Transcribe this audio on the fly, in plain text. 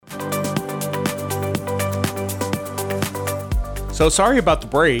So sorry about the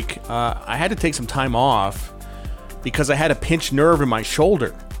break. I had to take some time off because I had a pinched nerve in my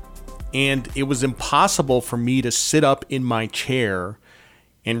shoulder. And it was impossible for me to sit up in my chair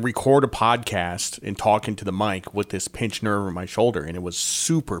and record a podcast and talk into the mic with this pinched nerve in my shoulder. And it was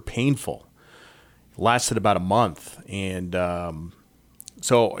super painful. It lasted about a month. And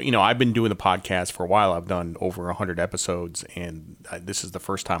so, I've been doing the podcast for a while. I've done over 100 episodes. And this is the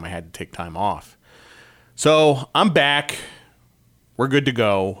first time I had to take time off. So I'm back. We're good to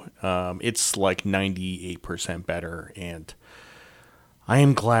go. It's like 98% better. And I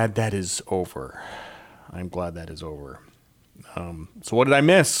am glad that is over. So what did I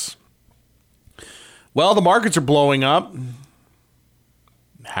miss? Well, the markets are blowing up.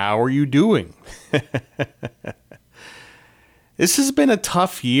 How are you doing? This has been a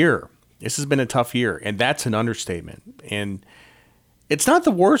tough year. And that's an understatement. And it's not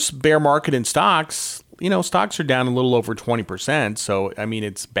the worst bear market in stocks. Stocks are down a little over 20%. So,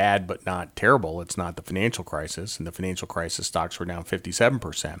 it's bad, but not terrible. It's not the financial crisis. In the financial crisis, stocks were down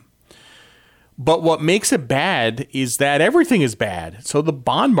 57%. But what makes it bad is that everything is bad. So the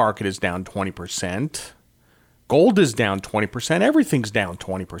bond market is down 20%. Gold is down 20%. Everything's down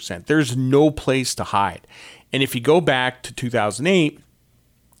 20%. There's no place to hide. And if you go back to 2008,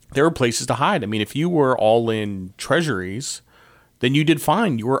 there were places to hide. If you were all in treasuries, then you did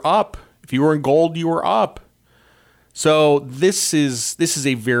fine. You were up. If you were in gold, you were up. So this is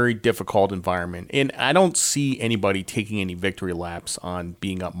a very difficult environment. And I don't see anybody taking any victory laps on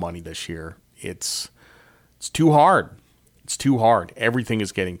being up money this year. It's too hard. It's too hard. Everything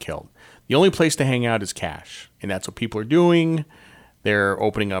is getting killed. The only place to hang out is cash. And that's what people are doing. They're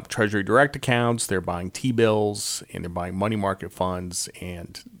opening up Treasury Direct accounts. They're buying T-bills and they're buying money market funds.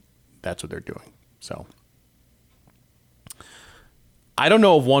 And that's what they're doing. So I don't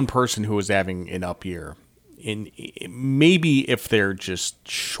know of one person who is having an up year. And maybe if they're just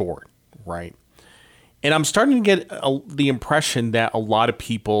short, right? And I'm starting to get the impression that a lot of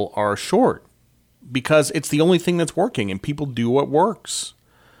people are short because it's the only thing that's working and people do what works.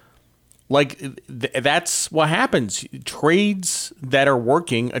 That's what happens. Trades that are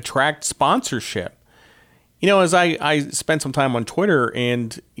working attract sponsorship. As I spent some time on Twitter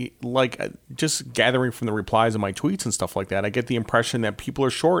and just gathering from the replies of my tweets and stuff like that, I get the impression that people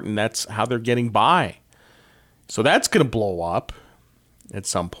are short and that's how they're getting by. So that's going to blow up at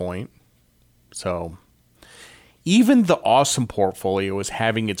some point. So even the Awesome portfolio is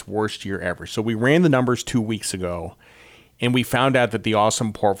having its worst year ever. So we ran the numbers 2 weeks ago and we found out that the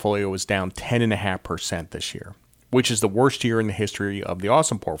Awesome portfolio was down 10.5% this year, which is the worst year in the history of the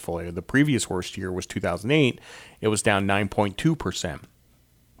Awesome portfolio. The previous worst year was 2008. It was down 9.2%.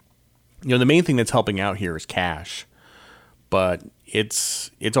 The main thing that's helping out here is cash, but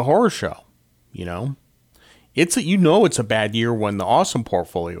it's a horror show, It's a bad year when the Awesome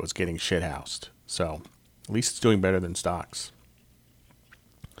portfolio is getting shithoused. So at least it's doing better than stocks.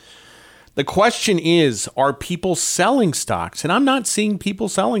 The question is, are people selling stocks? And I'm not seeing people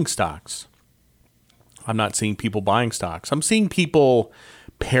selling stocks. I'm not seeing people buying stocks. I'm seeing people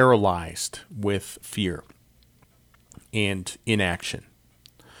paralyzed with fear and inaction.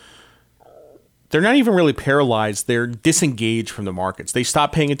 They're not even really paralyzed. They're disengaged from the markets. They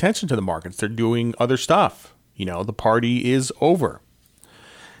stop paying attention to the markets. They're doing other stuff. The party is over.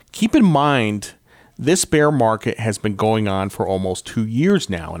 Keep in mind, this bear market has been going on for almost 2 years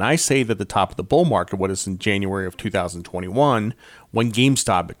now. And I say that the top of the bull market was in January of 2021 when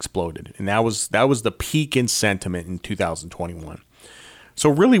GameStop exploded. And that was the peak in sentiment in 2021. So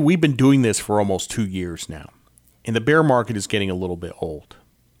really, we've been doing this for almost 2 years now. And the bear market is getting a little bit old.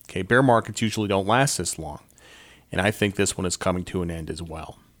 Okay, bear markets usually don't last this long. And I think this one is coming to an end as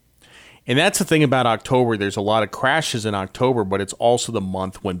well. And that's the thing about October. There's a lot of crashes in October, but it's also the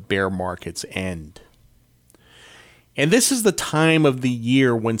month when bear markets end. And this is the time of the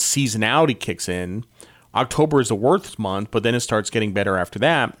year when seasonality kicks in. October is the worst month, but then it starts getting better after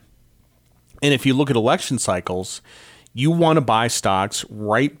that. And if you look at election cycles, you want to buy stocks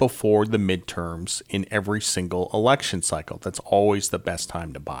right before the midterms in every single election cycle. That's always the best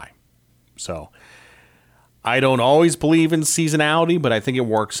time to buy. So I don't always believe in seasonality, but I think it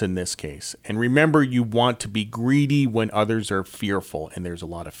works in this case. And remember, you want to be greedy when others are fearful, and there's a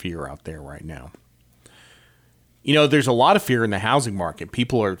lot of fear out there right now. There's a lot of fear in the housing market.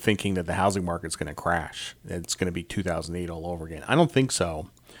 People are thinking that the housing market's going to crash. It's going to be 2008 all over again. I don't think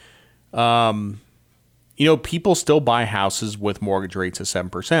so. People still buy houses with mortgage rates of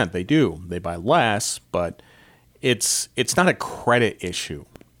 7%. They do. They buy less, but it's not a credit issue.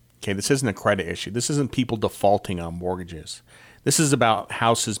 Okay, this isn't a credit issue. This isn't people defaulting on mortgages. This is about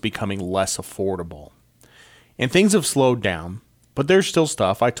houses becoming less affordable. And things have slowed down. But there's still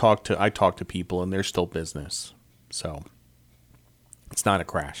stuff. I talk to people, and there's still business. So it's not a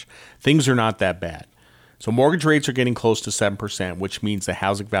crash. Things are not that bad. So mortgage rates are getting close to 7%, which means the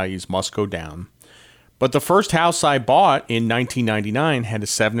housing values must go down. But the first house I bought in 1999 had a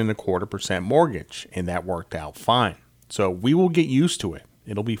 7.25% mortgage, and that worked out fine. So we will get used to it.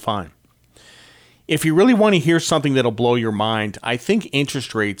 It'll be fine. If you really want to hear something that'll blow your mind, I think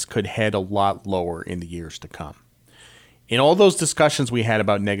interest rates could head a lot lower in the years to come. In all those discussions we had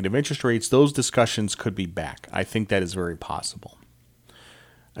about negative interest rates, those discussions could be back. I think that is very possible.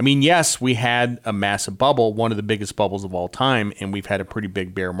 I mean, yes, we had a massive bubble, one of the biggest bubbles of all time, and we've had a pretty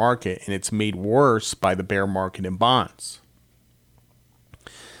big bear market, and it's made worse by the bear market in bonds.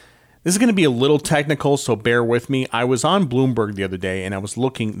 This is going to be a little technical, so bear with me. I was on Bloomberg the other day, and I was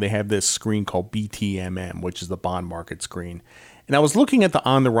looking. They have this screen called BTMM, which is the bond market screen. And I was looking at the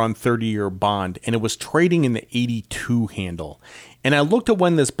on-the-run 30-year bond, and it was trading in the 82 handle. And I looked at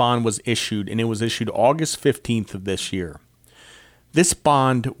when this bond was issued, and it was issued August 15th of this year. This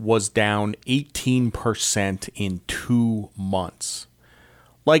bond was down 18% in 2 months.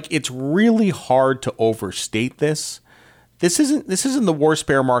 Like, it's really hard to overstate this. This isn't the worst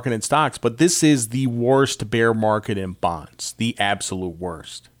bear market in stocks, but this is the worst bear market in bonds, the absolute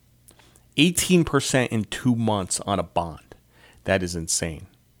worst. 18% in 2 months on a bond. That is insane.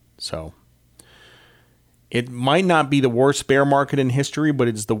 So it might not be the worst bear market in history, but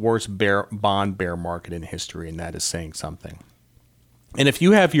it's the worst bond bear market in history, and that is saying something. And if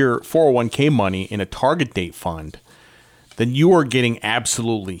you have your 401k money in a target date fund, then you are getting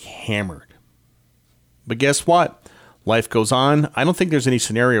absolutely hammered. But guess what? Life goes on. I don't think there's any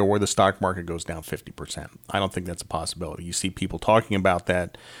scenario where the stock market goes down 50%. I don't think that's a possibility. You see people talking about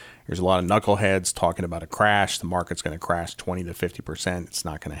that. There's a lot of knuckleheads talking about a crash. The market's going to crash 20 to 50%. It's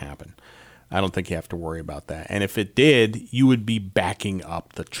not going to happen. I don't think you have to worry about that. And if it did, you would be backing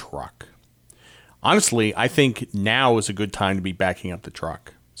up the truck. Honestly, I think now is a good time to be backing up the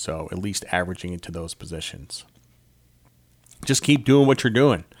truck. So at least averaging into those positions. Just keep doing what you're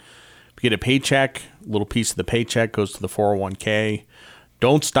doing. If you get a paycheck, a little piece of the paycheck goes to the 401k.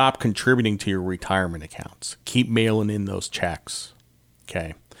 Don't stop contributing to your retirement accounts. Keep mailing in those checks.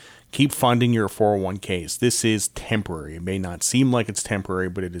 Okay. Keep funding your 401ks. This is temporary. It may not seem like it's temporary,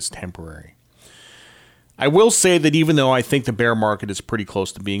 but it is temporary. I will say that even though I think the bear market is pretty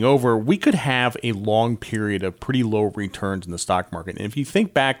close to being over, we could have a long period of pretty low returns in the stock market. And if you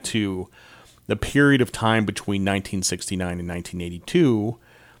think back to the period of time between 1969 and 1982,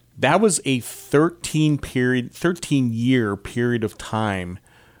 that was a 13-year period of time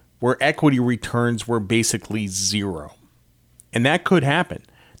where equity returns were basically zero. And that could happen.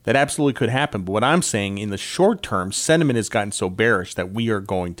 That absolutely could happen. But what I'm saying, in the short term, sentiment has gotten so bearish that we are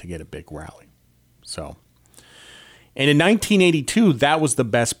going to get a big rally. And in 1982, that was the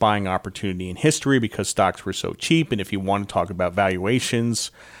best buying opportunity in history because stocks were so cheap. And if you want to talk about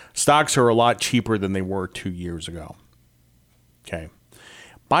valuations, stocks are a lot cheaper than they were 2 years ago. Okay.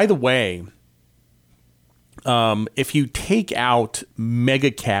 By the way, if you take out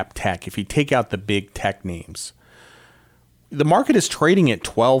mega cap tech, if you take out the big tech names, the market is trading at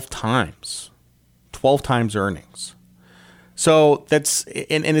 12 times earnings. So that's,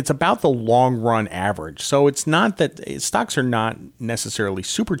 and it's about the long run average. So it's not that stocks are not necessarily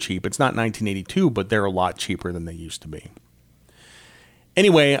super cheap. It's not 1982, but they're a lot cheaper than they used to be.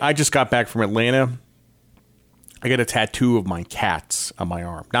 Anyway, I just got back from Atlanta. I got a tattoo of my cats on my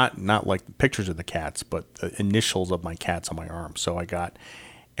arm. Not like pictures of the cats, but the initials of my cats on my arm. So I got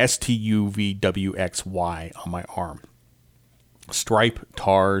STUVWXY on my arm. Stripe,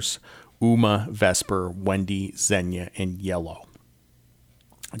 Tars, Uma, Vesper, Wendy, Xenia, and Yellow.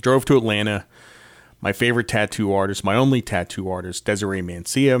 I drove to Atlanta. My favorite tattoo artist, my only tattoo artist, Desiree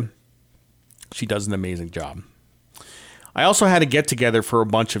Mancia. She does an amazing job. I also had a get-together for a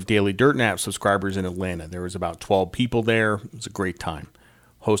bunch of Daily Dirt Nap subscribers in Atlanta. There was about 12 people there. It was a great time.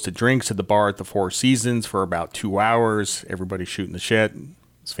 Hosted drinks at the bar at the Four Seasons for about 2 hours. Everybody shooting the shit.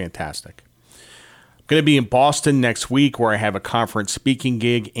 It's fantastic. I'm going to be in Boston next week where I have a conference speaking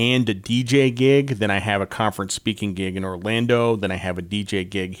gig and a DJ gig. Then I have a conference speaking gig in Orlando. Then I have a DJ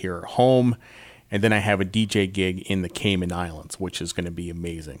gig here at home. And then I have a DJ gig in the Cayman Islands, which is going to be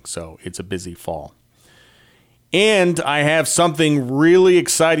amazing. So it's a busy fall. And I have something really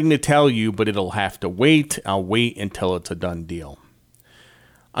exciting to tell you, but it'll have to wait. I'll wait until it's a done deal.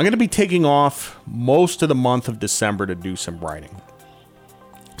 I'm going to be taking off most of the month of December to do some writing.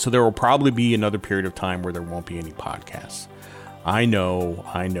 So there will probably be another period of time where there won't be any podcasts. I know,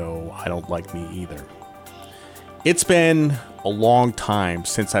 I don't like me either. It's been a long time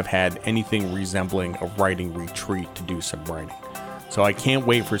since I've had anything resembling a writing retreat to do some writing. So I can't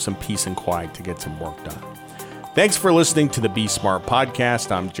wait for some peace and quiet to get some work done. Thanks for listening to the Be Smart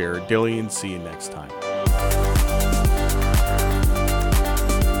podcast. I'm Jared Dillian. See you next time.